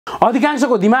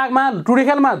अधिकांशको दिमागमा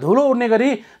टुडेखेलमा धुलो उड्ने गरी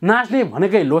नाच्ने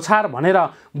भनेकै लोछार भनेर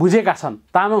बुझेका छन्।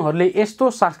 तामाङहरूले यस्तो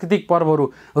सांस्कृतिक पर्वहरू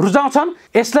रुचाउँछन्।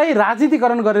 यसलाई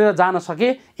राजनीतिकरण गरेर जान सके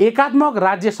एकात्मक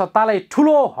राज्य सत्तालाई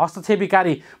ठूलो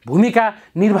हस्तक्षेपकारी भूमिका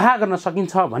निर्वाह गर्न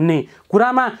सकिन्छ भन्ने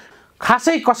कुरामा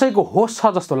खासै कसैको होस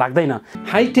छ जस्तो लाग्दैन।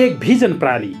 हाईटेक भिजन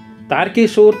प्रणाली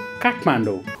तारकेश्वर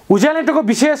काठमाडौँ। उज्यालो नेटवर्कको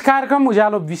विशेष कार्यक्रम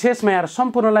उज्यालो विशेषमा यहाँ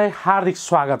सम्पूर्णलाई हार्दिक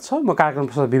स्वागत छ। म कार्यक्रम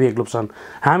प्रस्तुता विवेक लोप्चन।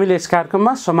 हामीले यस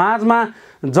कार्यक्रममा समाजमा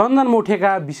जनजनमा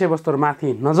उठेका विषयवस्तुहरूमाथि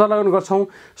नजर लगाउने गर्छौँ।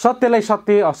 सत्यलाई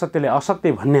सत्य, असत्यलाई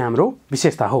असत्य भन्ने हाम्रो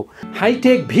विशेषता हो।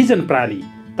 हाईटेक भिजन प्रणाली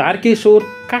तारकेश्वर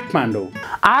काठमाडौँ।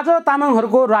 आज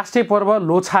तामाङहरूको राष्ट्रिय पर्व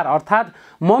लोछार अर्थात्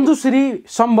मञ्जुश्री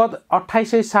सम्बत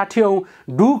 2860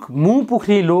 डुक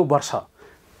मुपुख्री लो वर्ष।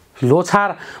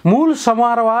 लोछार मूल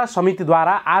समारोह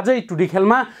समितिद्वारा आजै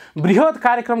टुडीखेलमा बृहत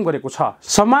कार्यक्रम गरेको छ।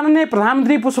 सम्माननीय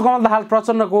प्रधानमन्त्री पुष्पकमल दाहाल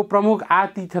प्रचण्डको प्रमुख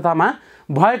आतिथ्यतामा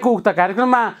भएको उक्त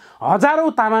कार्यक्रममा हजारौं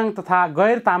तामाङ तथा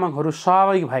गैर तामाङहरू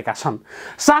सहभागी भएका छन्।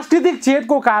 सांस्कृतिक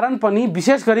चेतको कारण पनि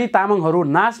विशेष गरी तामाङहरू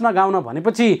नाच्न गाउन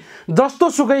भनेपछि जस्तो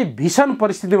सुकै भीषण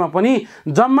परिस्थितिमा पनि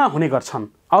जम्मा हुने गर्छन्।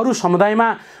 अरू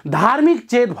समुदायमा धार्मिक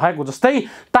चेत भएको जस्तै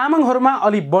तामाङहरूमा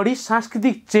अलि बढी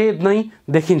सांस्कृतिक चेत नै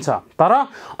देखिन्छ। तर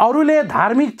अरूले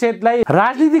धार्मिक चेतलाई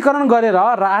राजनीतिकरण गरेर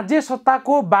राज्य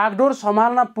सत्ताको बागडोर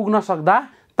सम्हाल्न पुग्न सक्दा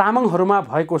तामाङहरूमा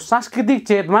भएको सांस्कृतिक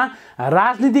चेतमा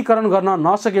राजनीतिकरण गर्न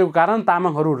नसकेको कारण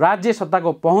तामाङहरू राज्य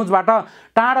सत्ताको पहुँचबाट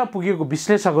टाढा पुगेको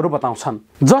विश्लेषकहरू बताउँछन्।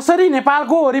 जसरी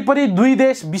नेपालको वरिपरि दुई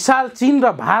देश विशाल चीन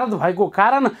र भारत भएको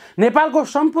कारण नेपालको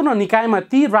सम्पूर्ण निकायमा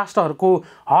ती राष्ट्रहरूको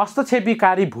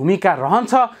हस्तक्षेपीकारी भूमिका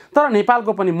रहन्छ। तर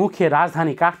नेपालको पनि मुख्य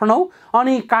राजधानी काठमाडौँ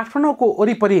अनि काठमाडौँको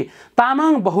वरिपरि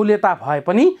तामाङ बहुल्यता भए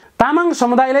पनि तामाङ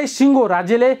समुदायलाई सिङ्गो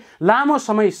राज्यले लामो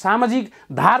समय सामाजिक,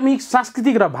 धार्मिक,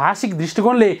 सांस्कृतिक र भाषिक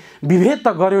दृष्टिकोणले विभेद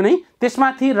त गर्यो नै,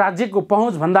 त्यसमाथि राज्यको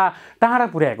पहुँचभन्दा टाढा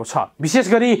पुर्याएको छ। विशेष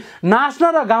गरी नाच्न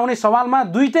र गाउने सवालमा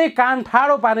दुईटै कान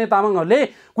ठाडो पार्ने तामाङहरूले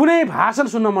कुनै भाषण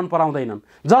सुन्न मन पराउँदैनन्।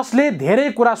 जसले धेरै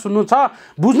कुरा सुन्नु छ,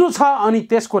 बुझ्नु छ अनि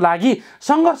त्यसको लागि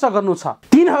सङ्घर्ष गर्नु छ।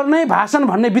 तिनीहरू नै भाषण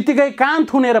भन्ने बित्तिकै कान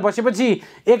थुनेर बसेपछि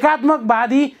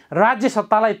एकात्मकवादी राज्य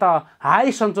सत्तालाई त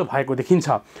हाई सन्चो भएको देखिन्छ।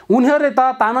 उनीहरूले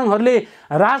त तामाङहरूले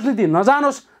राजनीति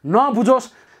नजानोस्,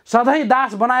 नबुझोस्, सधैँ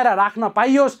दास बनाएर राख्न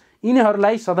पाइयोस्,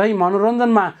 यिनीहरूलाई सधैँ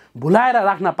मनोरञ्जनमा भुलाएर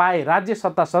राख्न पाए राज्य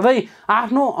सत्ता सधैँ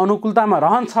आफ्नो अनुकूलतामा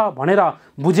रहन्छ भनेर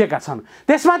बुझेका छन्।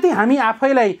 त्यसमाथि हामी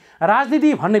आफैलाई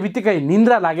राजनीति भन्ने बित्तिकै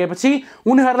निन्द्रा लागेपछि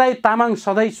उनीहरूलाई तामाङ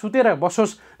सधैँ सुतेर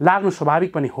बसोस् लाग्नु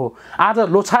स्वाभाविक पनि हो। आज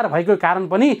लोछार भएको कारण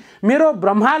पनि मेरो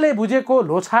ब्रह्माले बुझेको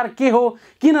लोछार के हो,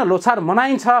 किन लोछार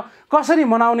मनाइन्छ, कसरी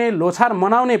मनाउने, लोछार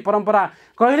मनाउने परम्परा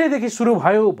कहिलेदेखि सुरु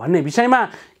भयो भन्ने विषयमा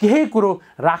केही कुरो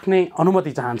राख्ने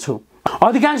अनुमति चाहन्छु।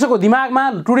 अधिकांशको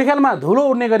दिमागमा टुडेखेलमा धुलो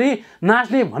उड्ने गरी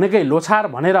नाच्ने भनेकै लोछार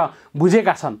भनेर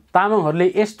बुझेका छन्। तामाङहरूले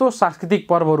यस्तो सांस्कृतिक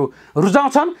पर्वहरू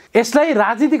रुचाउँछन्। यसलाई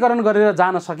राजनीतिकरण गरेर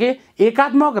जान सके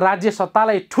एकात्मक राज्य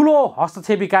सत्तालाई ठूलो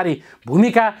हस्तक्षेपीकारी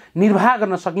भूमिका निर्वाह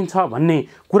गर्न सकिन्छ भन्ने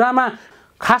कुरामा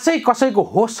खासै कसैको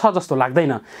होस छ जस्तो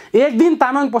लाग्दैन। एक दिन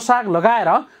तामाङ पोसाक लगाएर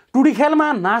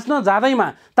टुडीखेलमा नाच्न जाँदैमा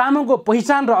तामाङको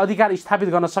पहिचान र अधिकार स्थापित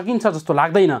गर्न सकिन्छ जस्तो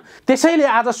लाग्दैन। त्यसैले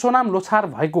आज सोनाम लोछार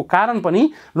भएको कारण पनि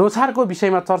लोछारको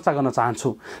विषयमा चर्चा गर्न चाहन्छु।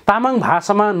 तामाङ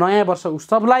भाषामा नयाँ वर्ष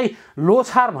उत्सवलाई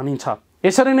लोछार भनिन्छ।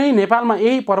 यसरी नै नेपालमा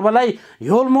यही पर्वलाई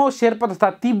ह्योल्मो, शेर्पा तथा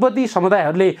तिब्बती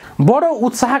समुदायहरूले बडो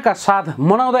उत्साहका साथ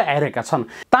मनाउँदै आइरहेका छन्।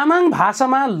 तामाङ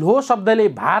भाषामा लो शब्दले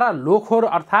भारा लोखोर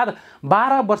अर्थात्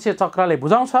 12 वर्षीय चक्रले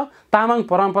बुझाउँछ। तामाङ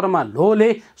परम्परामा लोले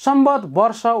सम्बत,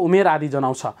 वर्ष, उमेर आदि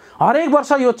जनाउँछ। हरेक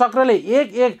वर्ष यो चक्रले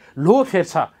एक लो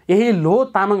फेर्छ। यही लो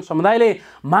तामाङ समुदायले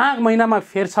माघ महिनामा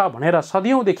फेर्छ भनेर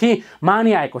सदियौंदेखि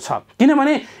मानिआएको छ।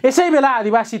 किनभने यसै बेला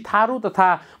आदिवासी थारू तथा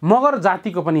मगर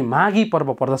जातिको पनि माघी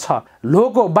पर्व पर्दछ।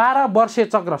 लोको 12 वर्षीय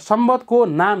चक्र सम्बतको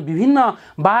नाम विभिन्न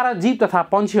 12 जीव तथा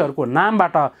पन्छीहरूको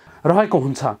नामबाट रहेको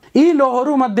हुन्छ। यी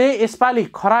लोहरू मध्ये यसपालि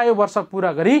खरायो वर्ष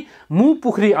पूरा गरी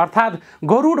मुपुख्री अर्थात्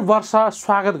गरुड वर्ष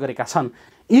स्वागत गरेका छन्।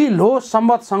 यी लो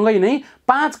सम्बतसँगै नै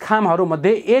 5 खामहरू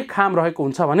मध्ये एक खाम रहेको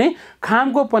हुन्छ भने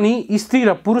खामको पनि स्त्री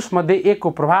र पुरुष मध्ये एकको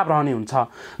प्रभाव रहने हुन्छ।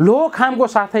 लो खामको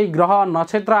साथै ग्रह,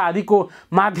 नक्षत्र आदिको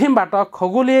माध्यमबाट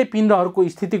खगोलीय पिण्डहरूको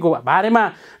स्थितिको बारेमा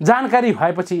जानकारी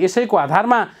भएपछि यसैको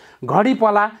आधारमा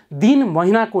घडीपला, दिन,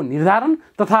 महिनाको निर्धारण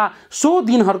तथा सो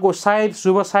दिनहरूको सायद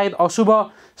शुभ, सायद अशुभ,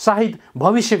 साहित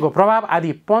भविष्यको प्रभाव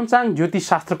आदि पञ्चाङ्ग ज्योतिष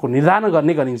शास्त्रको निर्धारण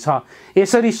गर्ने गरिन्छ।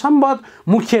 यसरी सम्बत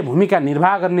मुख्य भूमिका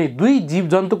निर्वाह गर्ने दुई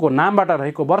जीवजन्तुको नामबाट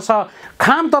रहेको वर्ष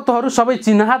खाम तत्त्वहरू सबै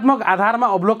चिन्हात्मक आधारमा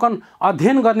अवलोकन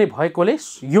अध्ययन गर्ने भएकोले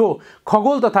यो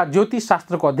खगोल तथा ज्योतिष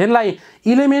शास्त्रको अध्ययनलाई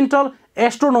इलिमेन्टल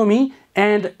एस्ट्रोनोमी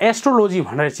एन्ड एस्ट्रोलोजी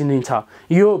भनेर चिनिन्छ।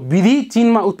 यो विधि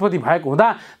चीनमा उत्पत्ति भएको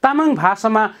हुँदा तामाङ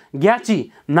भाषामा ग्याची,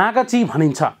 नागाची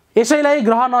भनिन्छ। यसैलाई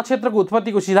ग्रह नक्षत्रको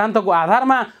उत्पत्तिको सिद्धान्तको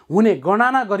आधारमा हुने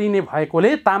गणना गरिने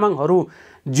भएकोले तामाङहरू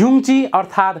जुङची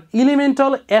अर्थात्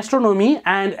इलिमेन्टल एस्ट्रोनोमी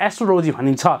एन्ड एस्ट्रोलोजी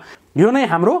भनिन्छ। यो नै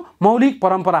हाम्रो मौलिक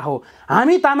परम्परा हो।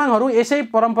 हामी तामाङहरू यसै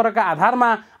परम्पराका आधारमा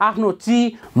आफ्नो ची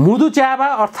मुदु च्याबा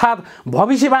अर्थात्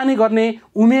भविष्यवाणी गर्ने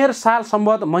उमेर साल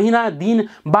सम्बत महिना दिन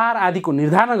बार आदिको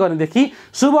निर्धारण गर्नेदेखि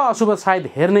शुभ अशुभ सायद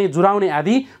हेर्ने जुराउने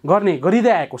आदि गर्ने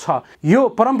गरिँदै आएको छ। यो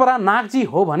परम्परा नागजी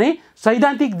हो भने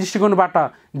सैद्धान्तिक दृष्टिकोणबाट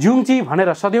जुङची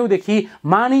भनेर सदैवदेखि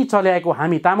मानि चल्याएको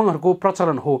हामी तामाङहरूको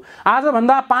प्रचलन हो।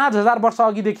 आजभन्दा 5000 वर्ष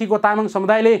अघिदेखिको तामाङ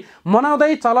समुदायले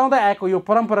मनाउँदै चलाउँदै आएको यो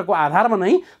परम्पराको आधारमा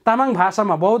नै तामाङ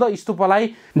भाषामा बौद्ध स्तूपलाई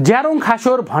ज्यारोङ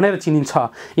खास्योर भनेर चिनिन्छ।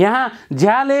 यहाँ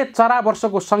ज्याले चरा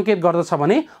वर्षको सङ्केत गर्दछ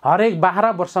भने हरेक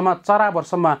 12 वर्षमा चरा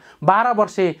वर्षमा 12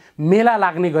 वर्षे मेला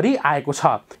लाग्ने गरी आएको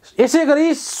छ। यसै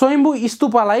गरी स्वयम्भू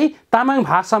स्तूपलाई तामाङ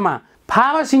भाषामा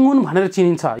फावा सिङ्गुन भनेर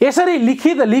चिनिन्छ। यसरी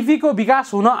लिखित लिपिको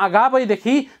विकास हुन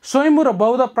अगावैदेखि स्वयम्भू र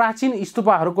बौद्ध प्राचीन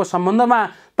स्तूपहरूको सम्बन्धमा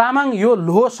तामाङ यो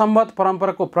लोह सम्बत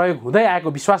परम्पराको प्रयोग हुँदै आएको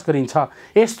विश्वास गरिन्छ।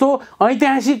 यस्तो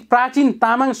ऐतिहासिक प्राचीन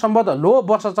तामाङ सम्बत लोह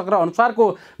वर्षचक्र अनुसारको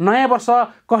नयाँ वर्ष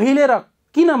कहिले र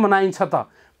किन मनाइन्छ त?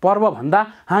 पर्व भन्दा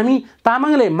हामी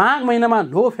तामाङले माघ महिनामा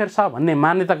लोह फेर्छ भन्ने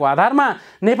मान्यताको आधारमा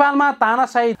नेपालमा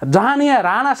तानाशाही जहानिया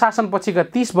राणा शासनपछिका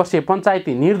 30 वर्षीय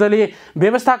पञ्चायती निर्दलीय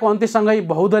व्यवस्थाको अन्त्यसँगै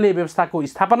बहुदलीय व्यवस्थाको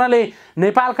स्थापनाले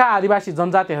नेपालका आदिवासी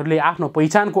जनजातिहरूले आफ्नो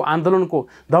पहिचानको आन्दोलनको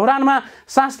दौरानमा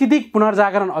सांस्कृतिक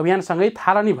पुनर्जागरण अभियानसँगै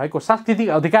थालनी भएको सांस्कृतिक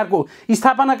अधिकारको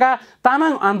स्थापनाका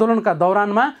तामाङ आन्दोलनका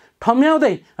दौरानमा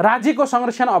ठम्याउँदै राज्यको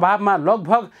संरक्षण अभावमा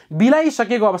लगभग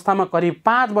बिलाइसकेको अवस्थामा करिब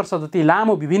 5 वर्ष जति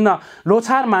लामो विभिन्न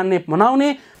लोछार मान्ने मनाउने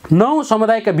 9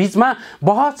 समुदायका बीचमा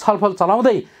बहस छलफल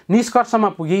चलाउँदै निष्कर्षमा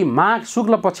पुगी माघ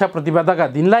शुक्ल पक्ष प्रतिबद्धका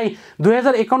दिनलाई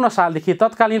 2051 सालदेखि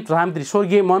तत्कालीन प्रधानमन्त्री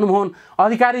स्वर्गीय मनमोहन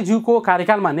अधिकारीज्यूको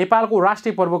कार्यकालमा नेपालको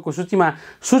राष्ट्रिय पर्वको सूचीमा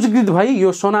सूचीकृत भई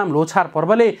यो सोनाम लोछार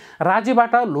पर्वले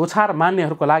राज्यबाट लोछार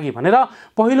मान्नेहरूको लागि भनेर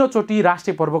पहिलोचोटि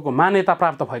राष्ट्रिय पर्वको मान्यता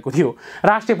प्राप्त भएको थियो।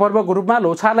 राष्ट्रिय पर्वको रूपमा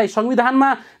लोछारलाई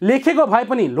संविधानमा लेखेको भए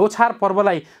पनि लोछार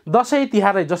पर्वलाई दशैं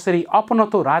तिहारलाई जसरी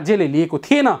अपनत्व राज्यले लिएको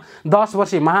थिएन। 10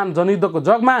 वर्षीय महान जनयुद्धको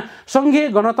जगमा संघीय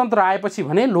गणतन्त्र आएपछि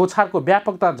भने लोछारको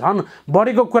व्यापकता झन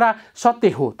बढेको कुरा सत्य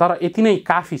हो, तर यति नै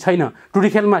काफी छैन।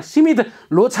 टुडीखेलमा सीमित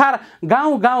लोछार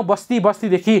गाउँ गाउँ बस्ती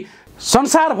बस्तीदेखि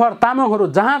संसारभर तामाङहरू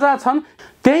जहाँ जहाँ छन्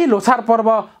त्यही लोछार पर्व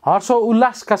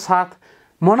हर्षोल्लासका साथ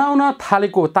मनाउन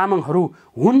थालेको तामाङहरू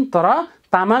हुन्। तर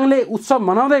तामाङले उत्सव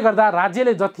मनाउँदै गर्दा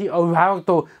राज्यले जति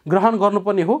अभिभावकत्व ग्रहण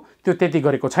गर्नुपर्ने हो त्यो त्यति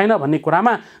गरेको छैन भन्ने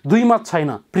कुरामा दुई मत छैन।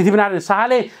 पृथ्वीनारायण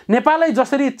शाहले नेपाललाई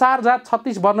जसरी 4 जात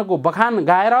 36 वर्णको बखान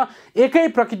गाएर एकै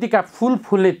प्रकृतिका फूल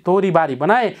फुल्ने तोरीबारी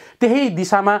बनाए त्यही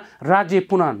दिशामा राज्य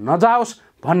पुनः नजाओस्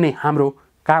भन्ने हाम्रो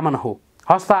कामना हो।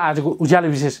 हस्ता आजको उज्यालो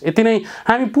विशेष यति नै।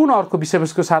 हामी पुनः अर्को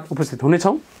विषयवस्तुको साथ उपस्थित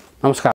हुनेछौँ। नमस्कार।